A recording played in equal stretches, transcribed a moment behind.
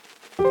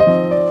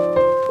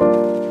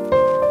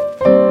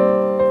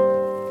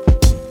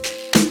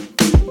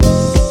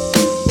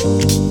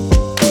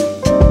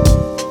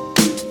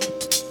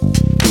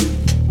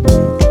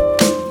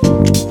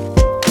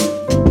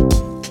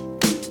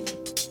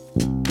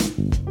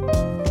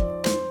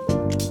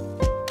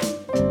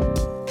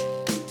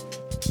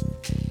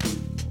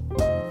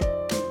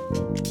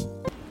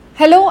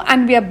Hello,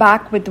 and we are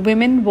back with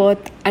Women,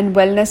 Worth and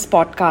Wellness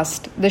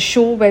podcast, the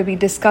show where we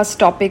discuss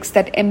topics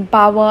that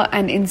empower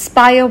and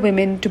inspire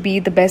women to be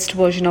the best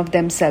version of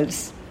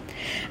themselves.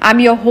 I'm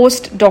your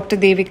host, Dr.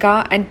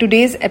 Devika, and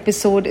today's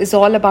episode is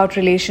all about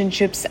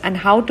relationships and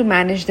how to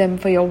manage them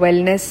for your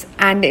wellness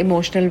and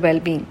emotional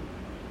well-being.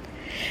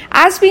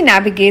 As we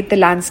navigate the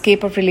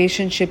landscape of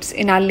relationships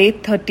in our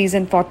late 30s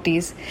and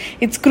 40s,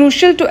 it's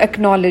crucial to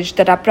acknowledge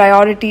that our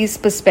priorities,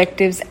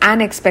 perspectives,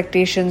 and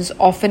expectations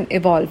often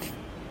evolve.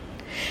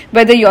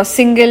 Whether you're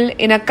single,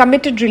 in a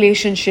committed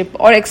relationship,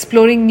 or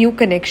exploring new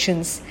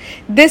connections,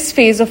 this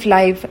phase of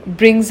life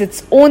brings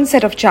its own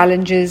set of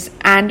challenges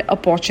and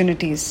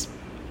opportunities.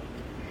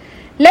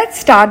 Let's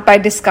start by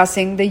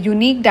discussing the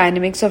unique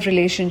dynamics of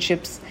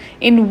relationships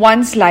in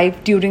one's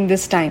life during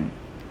this time.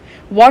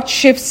 What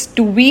shifts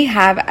do we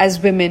have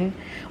as women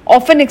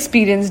often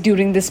experience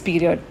during this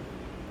period?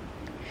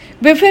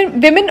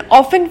 Women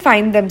often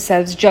find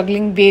themselves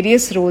juggling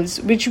various roles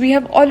which we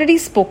have already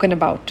spoken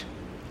about: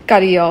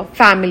 career,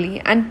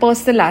 family, and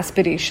personal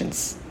aspirations.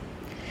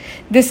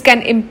 This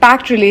can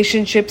impact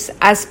relationships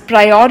as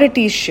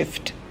priorities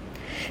shift.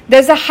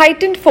 There's a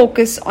heightened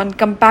focus on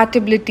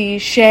compatibility,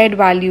 shared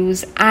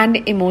values, and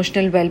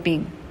emotional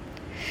well-being.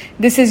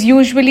 This is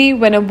usually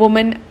when a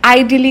woman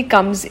ideally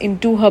comes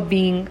into her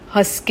being,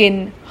 her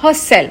skin,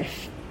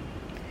 herself.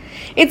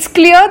 It's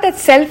clear that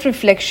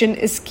self-reflection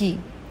is key.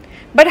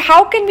 But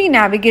how can we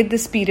navigate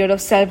this period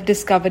of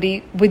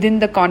self-discovery within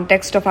the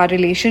context of our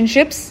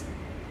relationships?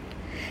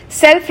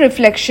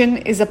 Self-reflection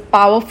is a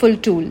powerful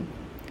tool.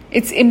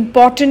 It's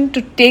important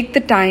to take the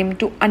time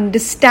to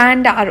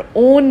understand our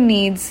own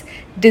needs,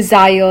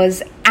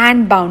 desires,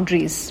 and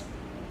boundaries.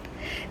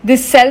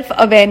 This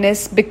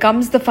self-awareness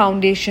becomes the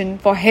foundation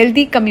for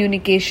healthy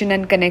communication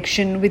and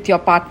connection with your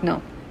partner.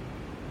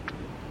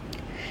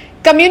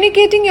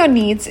 Communicating your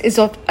needs is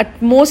of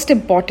utmost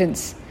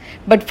importance,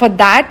 but for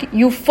that,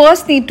 you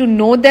first need to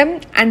know them,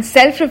 and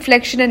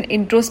self-reflection and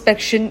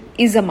introspection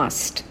is a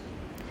must.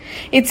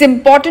 It's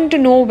important to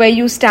know where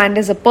you stand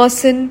as a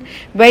person,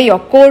 where your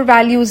core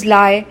values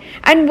lie,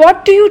 and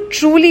what do you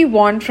truly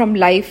want from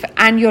life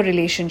and your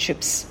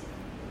relationships.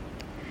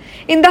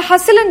 In the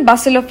hustle and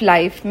bustle of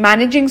life,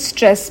 managing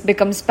stress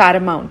becomes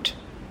paramount.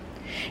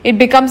 It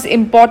becomes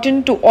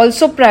important to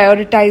also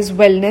prioritize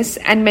wellness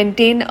and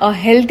maintain a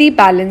healthy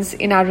balance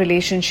in our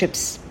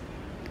relationships.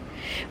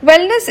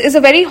 Wellness is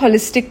a very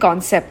holistic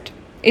concept.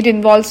 It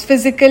involves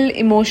physical,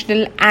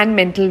 emotional, and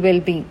mental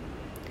well-being.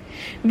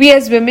 We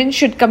as women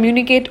should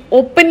communicate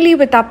openly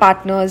with our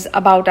partners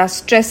about our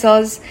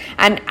stressors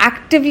and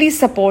actively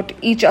support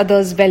each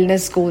other's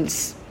wellness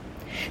goals.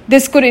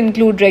 This could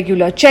include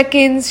regular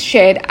check-ins,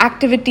 shared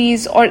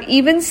activities, or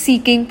even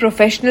seeking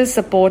professional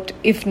support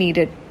if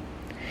needed.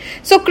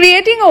 So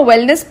creating a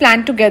wellness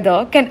plan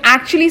together can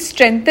actually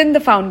strengthen the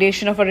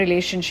foundation of a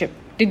relationship.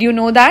 Did you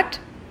know that?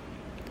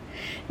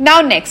 Now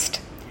next,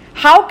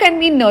 how can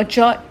we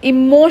nurture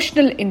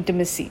emotional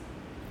intimacy?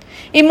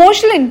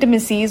 Emotional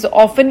intimacy is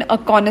often a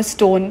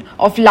cornerstone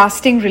of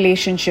lasting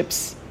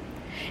relationships.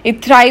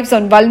 It thrives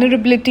on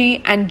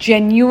vulnerability and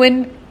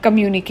genuine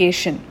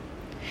communication.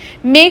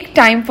 Make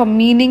time for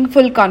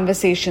meaningful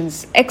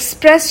conversations,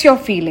 express your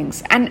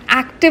feelings, and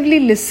actively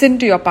listen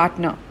to your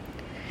partner.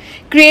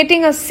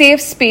 Creating a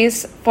safe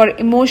space for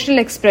emotional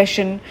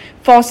expression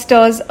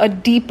fosters a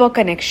deeper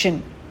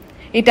connection.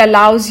 It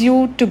allows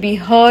you to be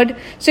heard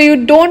so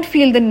you don't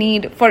feel the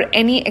need for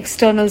any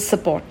external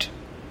support.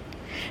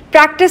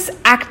 Practice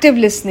active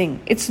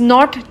listening. It's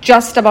not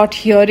just about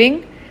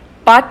hearing,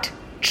 but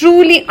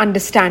truly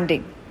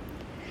understanding.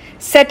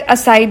 Set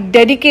aside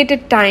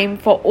dedicated time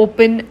for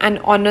open and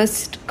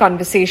honest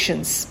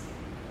conversations.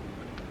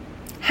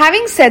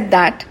 Having said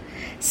that,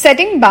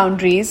 setting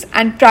boundaries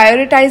and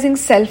prioritizing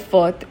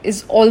self-worth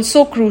is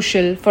also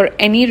crucial for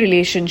any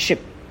relationship.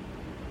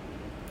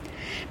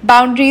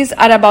 Boundaries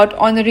are about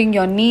honoring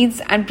your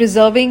needs and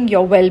preserving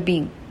your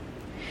well-being.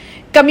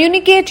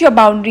 Communicate your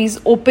boundaries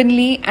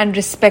openly and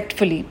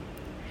respectfully.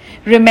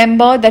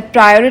 Remember that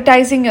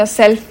prioritizing your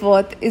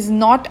self-worth is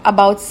not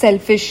about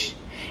selfish.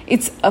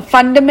 It's a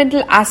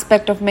fundamental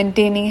aspect of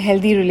maintaining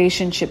healthy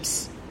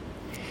relationships.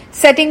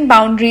 Setting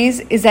boundaries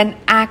is an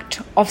act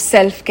of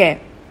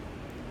self-care.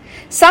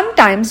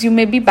 Sometimes you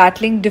may be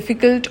battling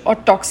difficult or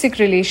toxic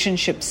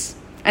relationships,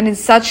 and in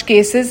such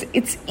cases,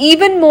 it's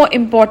even more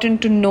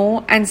important to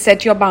know and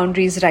set your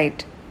boundaries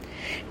right.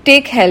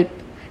 Take help.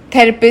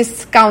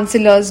 Therapists,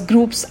 counselors,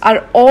 groups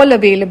are all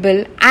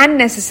available and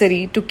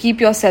necessary to keep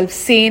yourself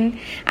sane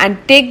and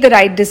take the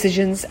right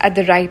decisions at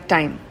the right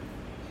time.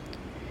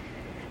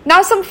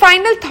 Now, some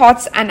final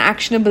thoughts and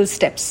actionable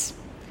steps.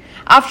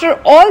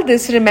 After all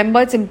this,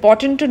 remember it's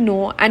important to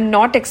know and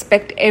not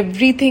expect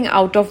everything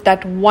out of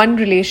that one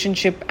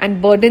relationship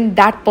and burden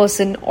that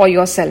person or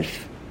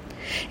yourself.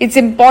 It's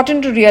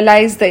important to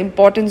realize the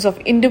importance of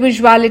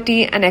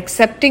individuality and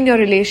accepting your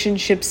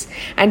relationships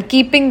and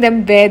keeping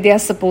them where they are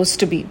supposed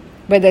to be,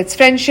 whether it's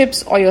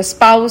friendships or your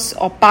spouse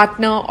or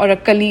partner or a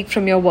colleague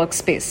from your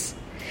workspace.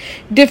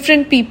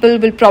 Different people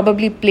will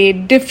probably play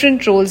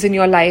different roles in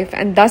your life,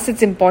 and thus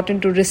it's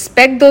important to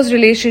respect those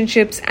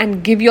relationships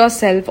and give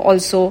yourself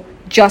also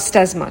just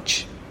as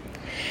much.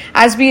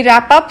 As we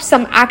wrap up,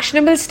 some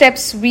actionable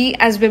steps we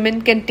as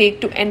women can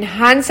take to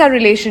enhance our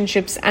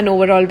relationships and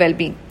overall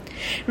well-being.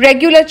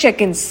 Regular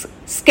check-ins.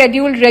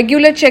 Schedule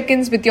regular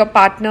check-ins with your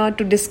partner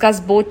to discuss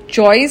both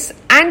joys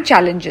and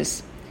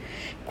challenges.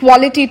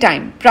 Quality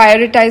time.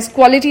 Prioritize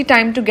quality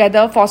time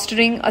together,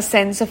 fostering a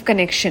sense of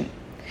connection.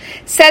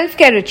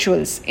 Self-care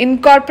rituals.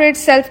 Incorporate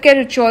self-care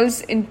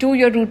rituals into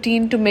your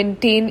routine to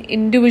maintain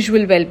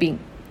individual well-being.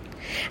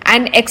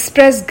 And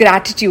express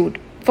gratitude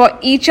for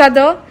each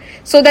other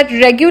so that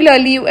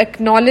regularly you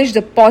acknowledge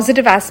the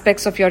positive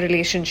aspects of your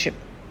relationship.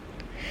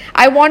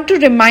 I want to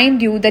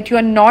remind you that you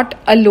are not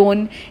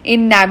alone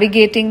in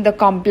navigating the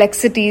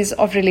complexities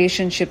of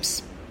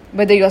relationships.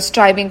 Whether you're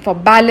striving for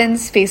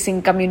balance,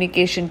 facing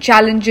communication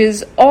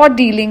challenges, or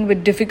dealing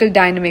with difficult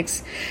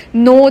dynamics,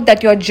 know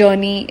that your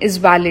journey is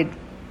valid.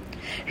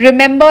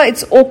 Remember,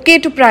 it's okay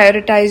to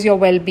prioritize your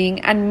well-being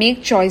and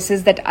make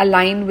choices that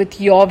align with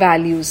your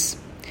values.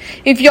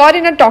 If you're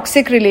in a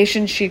toxic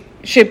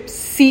relationship,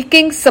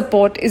 seeking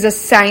support is a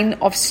sign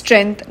of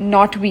strength,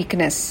 not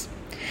weakness.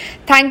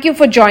 Thank you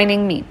for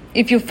joining me.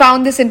 If you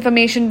found this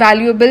information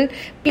valuable,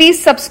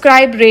 please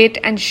subscribe, rate,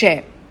 and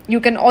share. You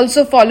can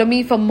also follow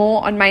me for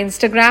more on my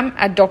Instagram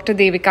at Dr.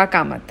 Devika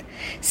Kamath.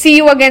 See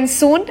you again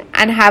soon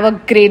and have a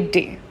great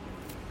day.